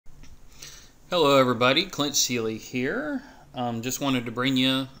Hello everybody, Clint Seeley here. Just wanted to bring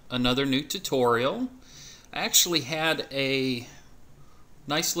you another new tutorial. I actually had a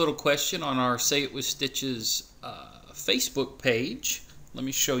nice little question on our Say It With Stitches Facebook page. Let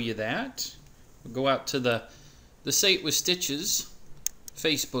me show you that. We'll go out to the Say It With Stitches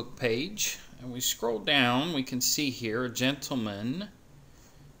Facebook page and we scroll down. We can see here a gentleman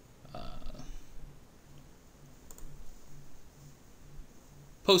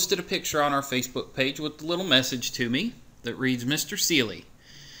posted a picture on our Facebook page with a little message to me that reads, Mr. Seeley,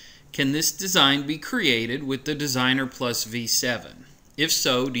 can this design be created with the Designer Plus V7? If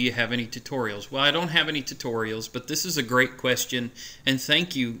so, do you have any tutorials? Well, I don't have any tutorials, but this is a great question, and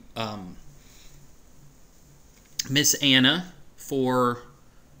thank you, Miss Anna, for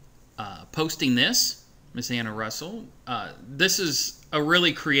posting this, Miss Anna Russell. This is a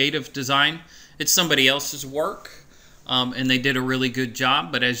really creative design. It's somebody else's work. And they did a really good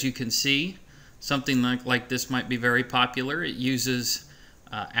job, but as you can see, something like this might be very popular. It uses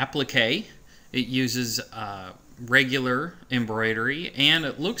applique, it uses regular embroidery, and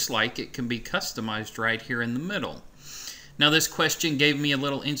it looks like it can be customized right here in the middle. Now this question gave me a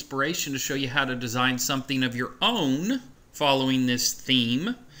little inspiration to show you how to design something of your own following this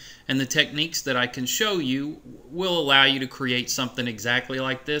theme, and the techniques that I can show you will allow you to create something exactly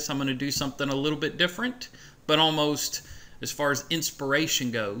like this. I'm going to do something a little bit different, but almost, as far as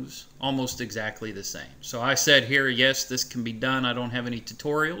inspiration goes, almost exactly the same. So I said here, yes, this can be done. I don't have any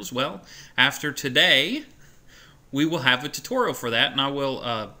tutorials. Well, after today, we will have a tutorial for that, and I will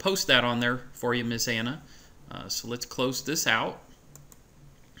post that on there for you, Miss Anna. So let's close this out.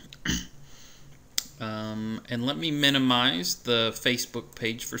 And let me minimize the Facebook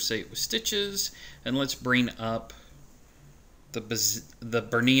page for Say It With Stitches, and let's bring up the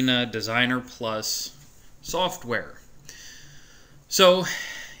BERNINA Designer Plus software. So,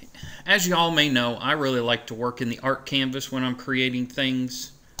 as you all may know, I really like to work in the art canvas when I'm creating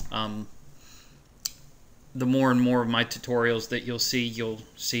things. The more and more of my tutorials that you'll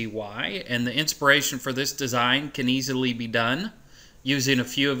see why. And the inspiration for this design can easily be done using a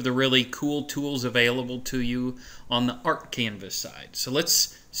few of the really cool tools available to you on the art canvas side. So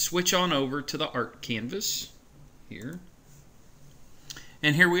let's switch on over to the art canvas here.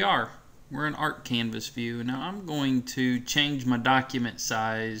 And here we are. We're in art canvas view. Now I'm going to change my document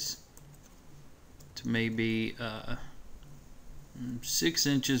size to maybe 6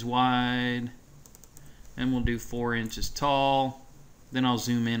 inches wide, and we'll do 4 inches tall. Then I'll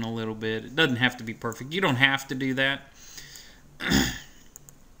zoom in a little bit. It doesn't have to be perfect. You don't have to do that.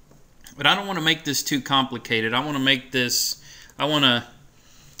 But I don't want to make this too complicated. I want to make this, I want to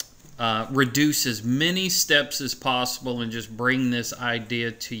reduce as many steps as possible and just bring this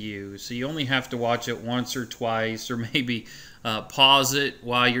idea to you. So you only have to watch it once or twice, or maybe pause it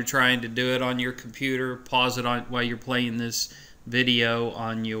while you're trying to do it on your computer, pause it while you're playing this video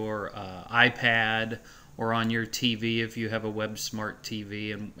on your iPad or on your TV if you have a web smart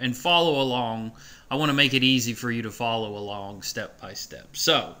TV, and follow along. I want to make it easy for you to follow along step by step.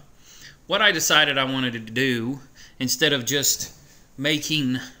 So what I decided I wanted to do, instead of just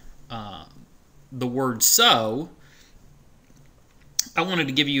making the word so, I wanted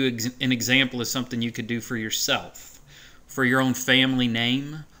to give you an example of something you could do for yourself, for your own family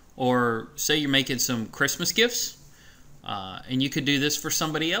name, or say you're making some Christmas gifts, and you could do this for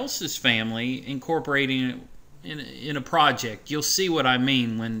somebody else's family, incorporating it in a project. You'll see what I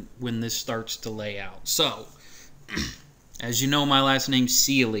mean when this starts to lay out. So, as you know, my last name's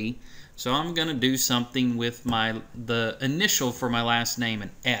Seeley. So I'm going to do something with the initial for my last name, an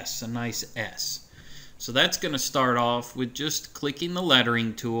S, a nice S. So that's going to start off with just clicking the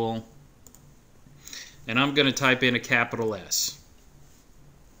lettering tool, and I'm going to type in a capital S.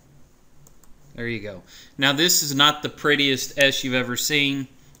 There you go. Now this is not the prettiest S you've ever seen.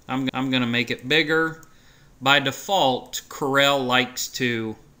 I'm going to make it bigger. By default, Corel likes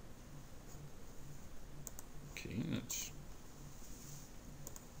to...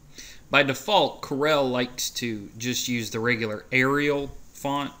 By default, Corel likes to just use the regular Arial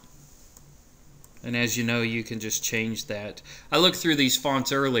font. And as you know, you can just change that. I looked through these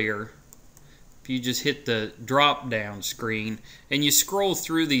fonts earlier. If you just hit the drop-down screen and you scroll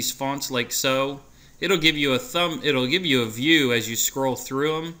through these fonts like so, it'll give you a view as you scroll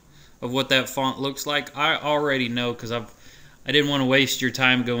through them of what that font looks like. I already know, because I didn't want to waste your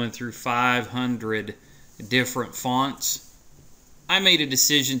time going through 500 different fonts. I made a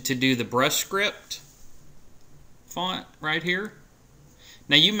decision to do the brush script font right here.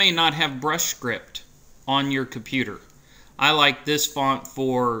 Now you may not have brush script on your computer. I like this font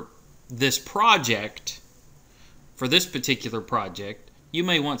for this project, for this particular project, You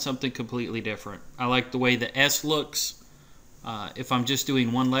may want something completely different. I like the way the S looks if I'm just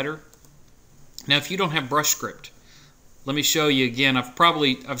doing one letter. Now if you don't have brush script, let me show you again.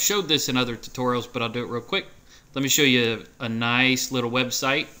 I've showed this in other tutorials, but I'll do it real quick. Let me show you a nice little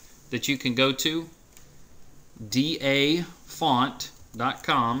website that you can go to, dafont.com.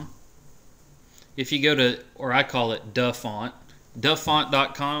 If you go to, or I call it dafont.com,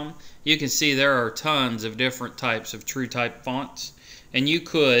 you can see there are tons of different types of true type fonts. And you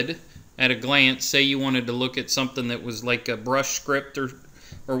could, at a glance, say you wanted to look at something that was like a brush script or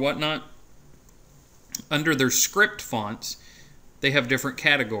whatnot. Under their script fonts, they have different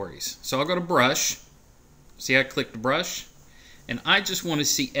categories. So I'll go to brush. See, I clicked brush. And I just want to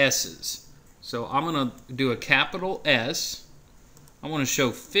see S's. So I'm going to do a capital S. I want to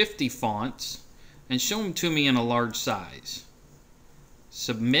show 50 fonts and show them to me in a large size.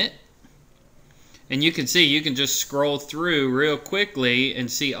 Submit. And you can see, you can just scroll through real quickly and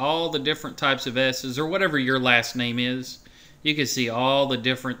see all the different types of S's, or whatever your last name is. You can see all the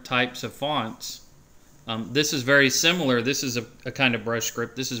different types of fonts. This is very similar. This is a kind of brush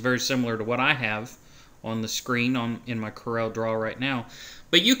script. This is very similar to what I have on the screen in my Corel Draw right now.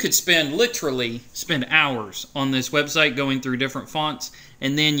 But you could literally spend hours on this website going through different fonts,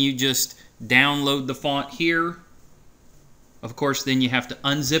 and then you just download the font here. Of course, then you have to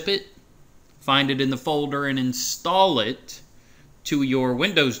unzip it, find it in the folder, and install it to your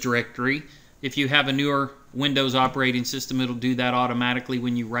Windows directory. If you have a newer Windows operating system, it'll do that automatically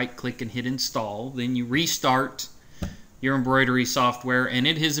when you right-click and hit install. Then you restart your embroidery software, and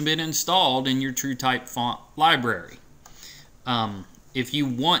it has been installed in your TrueType font library. If you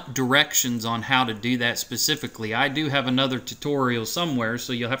want directions on how to do that specifically, I do have another tutorial somewhere,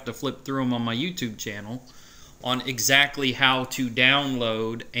 so you'll have to flip through them on my YouTube channel on exactly how to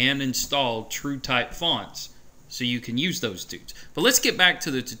download and install TrueType fonts so you can use those dudes. But let's get back to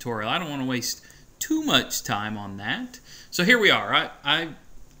the tutorial. I don't want to waste too much time on that. So here we are. I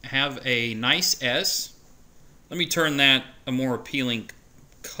have a nice S. Let me turn that a more appealing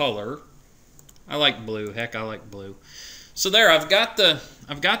color. I like blue. Heck, I like blue. So there, I've got the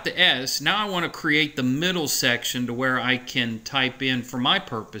S. Now I want to create the middle section to where I can type in, for my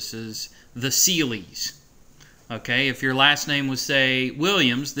purposes, the Sealies. Okay, if your last name was, say,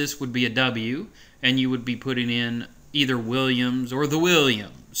 Williams, this would be a W, and you would be putting in either Williams or the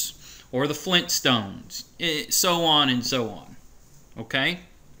Williams or the Flintstones, so on and so on. Okay?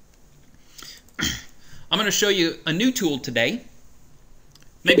 I'm going to show you a new tool today,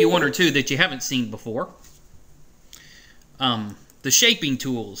 maybe one or two that you haven't seen before. The shaping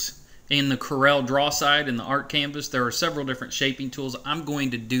tools in the Corel Draw side and the Art Canvas. There are several different shaping tools. I'm going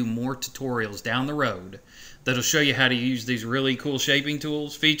to do more tutorials down the road that'll show you how to use these really cool shaping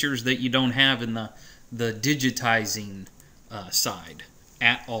tools, features that you don't have in the digitizing side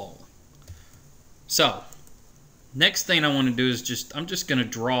at all. So, next thing I want to do is I'm just going to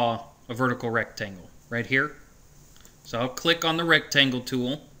draw a vertical rectangle right here. So I'll click on the rectangle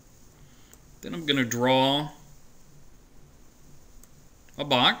tool. Then I'm going to draw a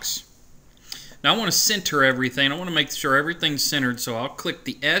box. Now I want to center everything. I want to make sure everything's centered, so I'll click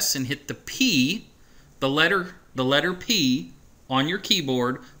the S and hit the P. The letter P on your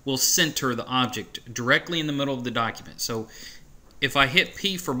keyboard will center the object directly in the middle of the document. So if I hit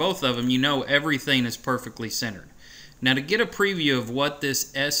P for both of them, you know everything is perfectly centered. Now to get a preview of what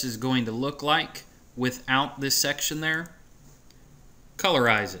this S is going to look like without this section there,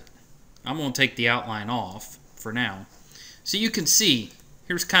 colorize it. I'm going to take the outline off for now. So you can see,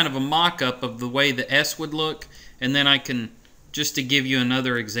 here's kind of a mock-up of the way the S would look, and then I can, just to give you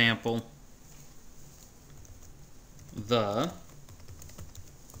another example, the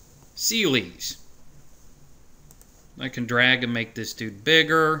Sealies. I can drag and make this dude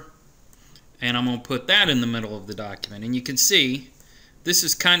bigger, and I'm going to put that in the middle of the document. And you can see, this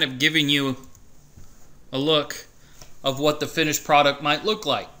is kind of giving you a look of what the finished product might look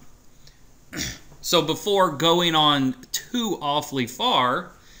like. So before going on too awfully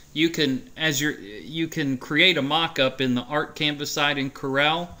far, you can create a mock-up in the Art Canvas side in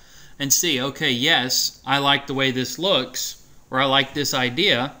Corel and see, okay, yes, I like the way this looks, or I like this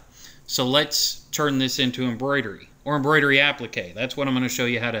idea, so let's turn this into embroidery, or embroidery applique. That's what I'm going to show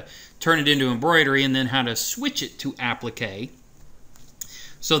you, how to turn it into embroidery and then how to switch it to applique.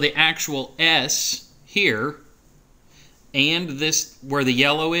 So the actual S here and this, where the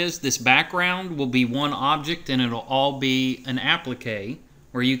yellow is, this background will be one object, and it'll all be an applique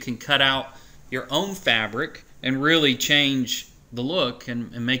where you can cut out your own fabric and really change the look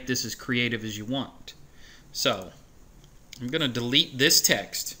and make this as creative as you want. So I'm going to delete this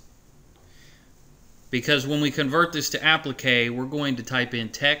text. because when we convert this to applique, we're going to type in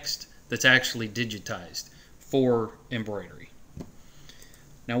text that's actually digitized for embroidery.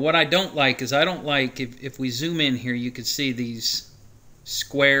 Now what I don't like is, I don't like, if we zoom in here, you can see these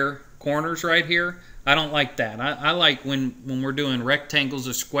square corners right here. I don't like that. I like when we're doing rectangles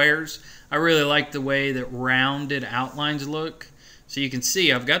or squares, I really like the way that rounded outlines look. So you can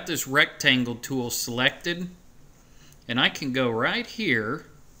see I've got this rectangle tool selected, and I can go right here.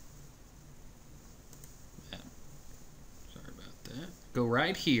 Sorry about that. Go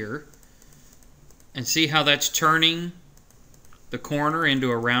right here and see how that's turning the corner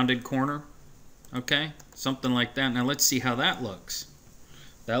into a rounded corner. Okay, something like that. Now let's see how that looks.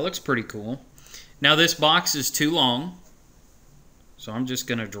 That looks pretty cool. Now this box is too long, so I'm just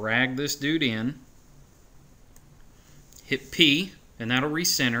going to drag this dude in. Hit P, and that'll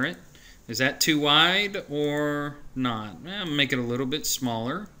recenter it. Is that too wide or not? I'll make it a little bit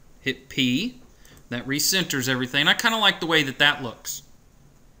smaller. Hit P. That recenters everything. I kind of like the way that that looks.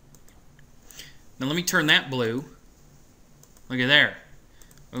 Now let me turn that blue. Look at there.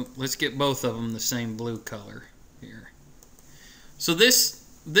 Oh, let's get both of them the same blue color here. So this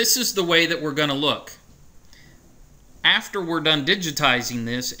is the way that we're going to look. After we're done digitizing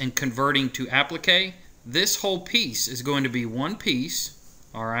this and converting to applique, this whole piece is going to be one piece,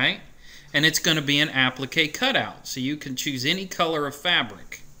 all right? And it's going to be an applique cutout. So you can choose any color of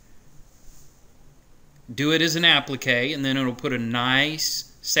fabric. Do it as an applique, and then it'll put a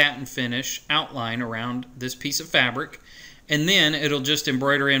nice satin finish outline around this piece of fabric, and then it'll just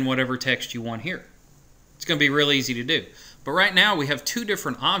embroider in whatever text you want here. It's going to be real easy to do. But right now we have two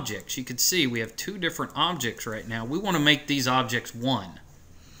different objects. You can see we have two different objects right now. We want to make these objects one.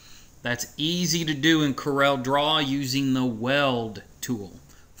 That's easy to do in Corel Draw using the weld tool.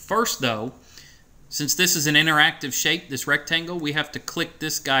 First though, since this is an interactive shape, this rectangle, we have to click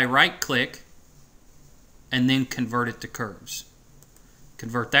this guy, right click, and then convert it to curves.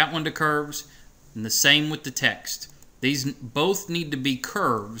 Convert that one to curves, and the same with the text. These both need to be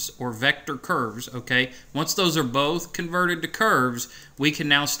curves or vector curves, okay? Once those are both converted to curves, we can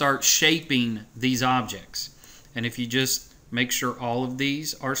now start shaping these objects. And if you just make sure all of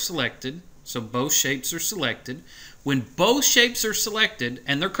these are selected, so both shapes are selected, when both shapes are selected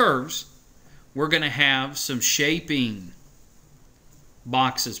and they're curves, we're going to have some shaping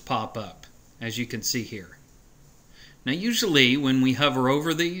boxes pop up, as you can see here. Now usually when we hover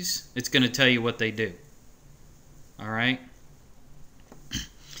over these, it's going to tell you what they do. Alright?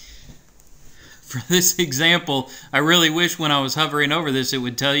 For this example, I really wish when I was hovering over this it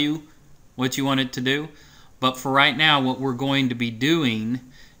would tell you what you want it to do. But for right now, what we're going to be doing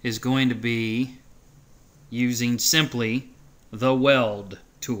is going to be using simply the weld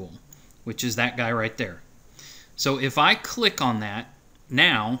tool, which is that guy right there. So if I click on that,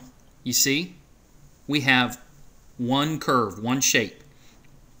 now, you see, we have one curve, one shape.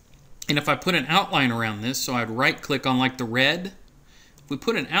 And if I put an outline around this, so I'd right click on like the red, if we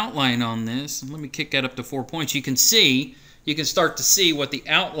put an outline on this, and let me kick that up to 4 points, you can start to see what the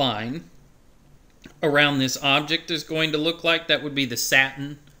outline around this object is going to look like. That would be the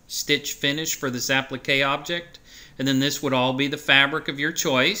satin stitch finish for this applique object. And then this would all be the fabric of your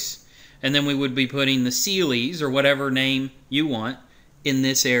choice. And then we would be putting the Sealies, or whatever name you want, in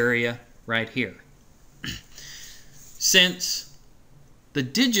this area right here. Since the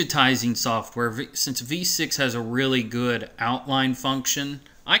digitizing software, since V6 has a really good outline function,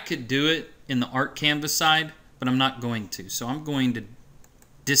 I could do it in the art canvas side, but I'm not going to. So I'm going to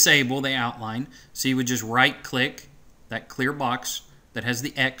disable the outline. So you would just right click that clear box that has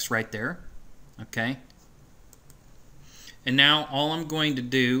the X right there. Okay. And now all I'm going to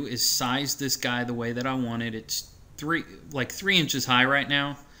do is size this guy the way that I want it. It's like 3 inches high right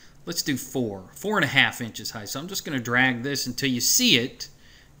now. Let's do 4.5 inches high. So I'm just going to drag this until you see it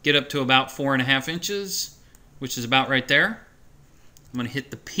get up to about 4.5 inches, which is about right there. I'm going to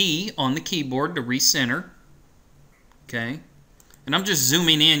hit the P on the keyboard to recenter. Okay. And I'm just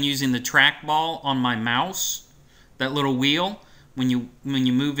zooming in using the trackball on my mouse, that little wheel. When you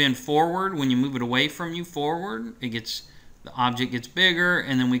move in forward, when you move it away from you forward, the object gets bigger,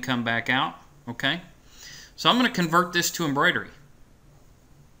 and then we come back out. Okay. So I'm going to convert this to embroidery.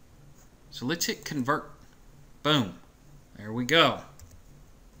 So let's hit convert. Boom. There we go.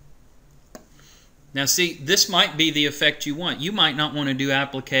 Now see, this might be the effect you want. You might not want to do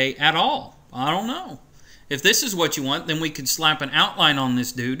applique at all. I don't know. If this is what you want, then we could slap an outline on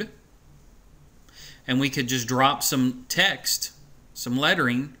this dude, and we could just drop some text, some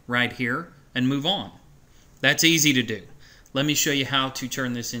lettering right here, and move on. That's easy to do. Let me show you how to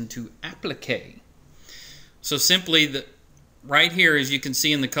turn this into applique. So simply, right here, as you can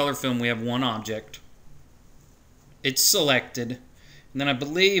see in the color film, we have one object. it's selected. And then I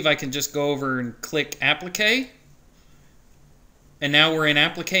believe I can just go over and click Applique. And now we're in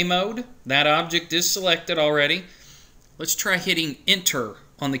Applique mode. That object is selected already. Let's try hitting Enter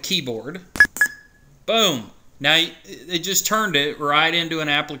on the keyboard. Boom. Now it just turned it right into an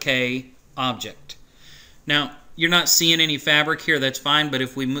Applique object. Now you're not seeing any fabric here, that's fine, but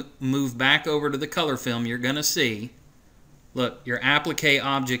if we move back over to the color film, you're going to see, look, your Applique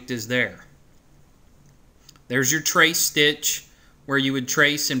object is there. There's your trace stitch where you would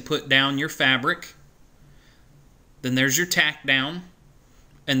trace and put down your fabric. Then there's your tack down,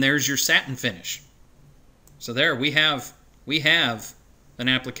 and there's your satin finish. So there we have an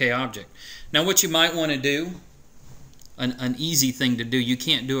applique object. Now what you might want to do, an easy thing to do, you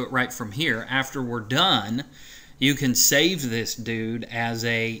can't do it right from here. After we're done, you can save this dude as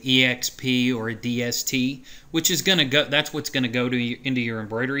a EXP or a DST, which is going to go, that's what's going to go to into your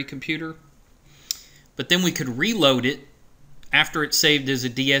embroidery computer. But then we could reload it. After it's saved as a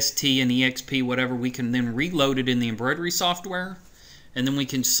DST and EXP, whatever, we can then reload it in the embroidery software, and then we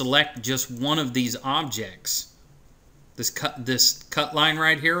can select just one of these objects. This cut line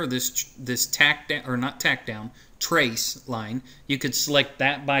right here, or this tack down, or not tack down, trace line. You could select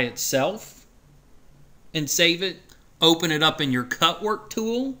that by itself and save it. Open it up in your cutwork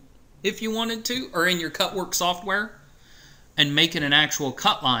tool if you wanted to, or in your cutwork software, and make it an actual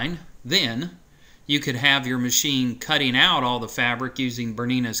cut line. Then you could have your machine cutting out all the fabric using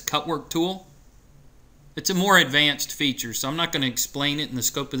Bernina's cutwork tool. It's a more advanced feature, so I'm not going to explain it in the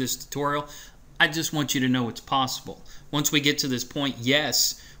scope of this tutorial. I just want you to know it's possible. Once we get to this point,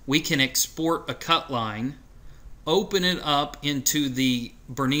 yes, we can export a cut line, open it up into the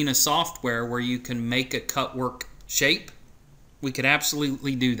Bernina software where you can make a cutwork shape. We could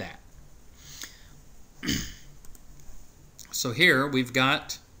absolutely do that. So here we've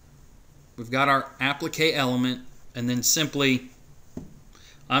got our applique element, and then simply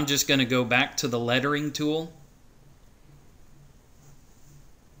I'm just going to go back to the lettering tool.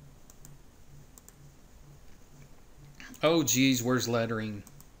 Oh geez, where's lettering?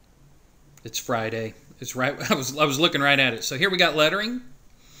 It's Friday. It's right. I was looking right at it. So here we got lettering,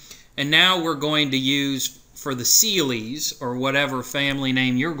 and now we're going to use, for the Sealies or whatever family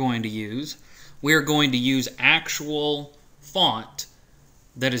name you're going to use, we're going to use actual font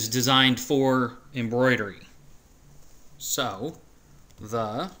that is designed for embroidery. So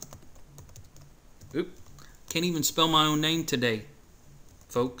can't even spell my own name today,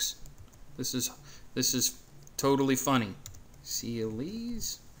 folks. This is totally funny.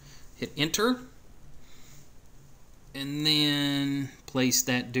 Sealies. Hit enter, and then place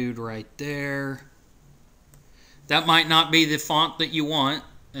that dude right there. That might not be the font that you want,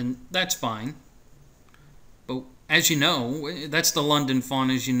 and that's fine. But as you know, that's the London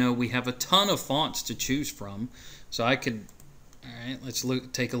font. As you know, we have a ton of fonts to choose from. So I could, all right, let's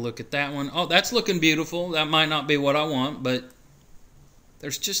take a look at that one. Oh, that's looking beautiful. That might not be what I want, but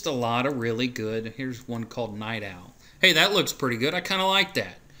there's just a lot of really good. Here's one called Night Owl. Hey, that looks pretty good. I kind of like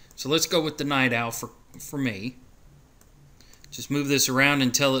that. So let's go with the Night Owl for me. Just move this around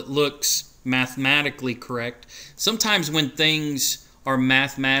until it looks mathematically correct. Sometimes when things are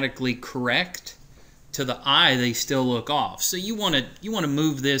mathematically correct, to the eye they still look off. So you want to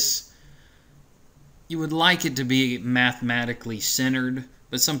move this. You would like it to be mathematically centered,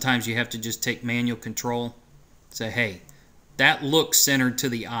 but sometimes you have to just take manual control. Say, hey, that looks centered to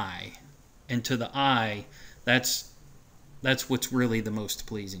the eye, and to the eye, that's what's really the most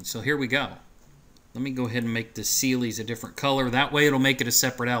pleasing. So here we go. Let me go ahead and make the Sealies a different color. That way it'll make it a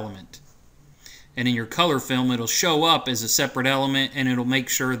separate element. And in your color film, it'll show up as a separate element, and it'll make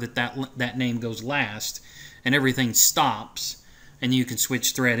sure that that name goes last, and everything stops, and you can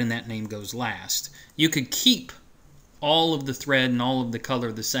switch thread, and that name goes last. You could keep all of the thread and all of the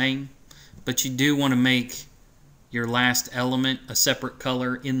color the same, but you do want to make your last element a separate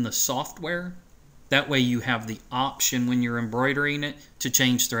color in the software. That way you have the option when you're embroidering it to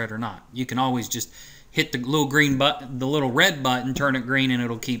change thread or not. You can always just hit the little green button, the little red button, turn it green, and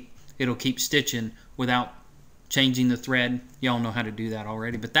it'll keep stitching without changing the thread. Y'all know how to do that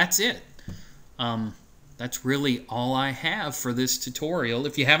already, but that's it. That's really all I have for this tutorial.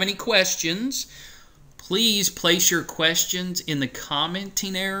 If you have any questions, please place your questions in the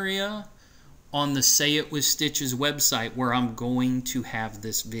commenting area on the Say It With Stitches website, where I'm going to have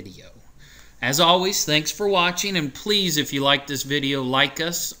this video. As always, thanks for watching, and please, if you like this video, like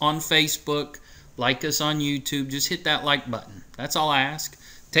us on Facebook, like us on YouTube. Just hit that like button. That's all I ask.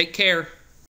 Take care.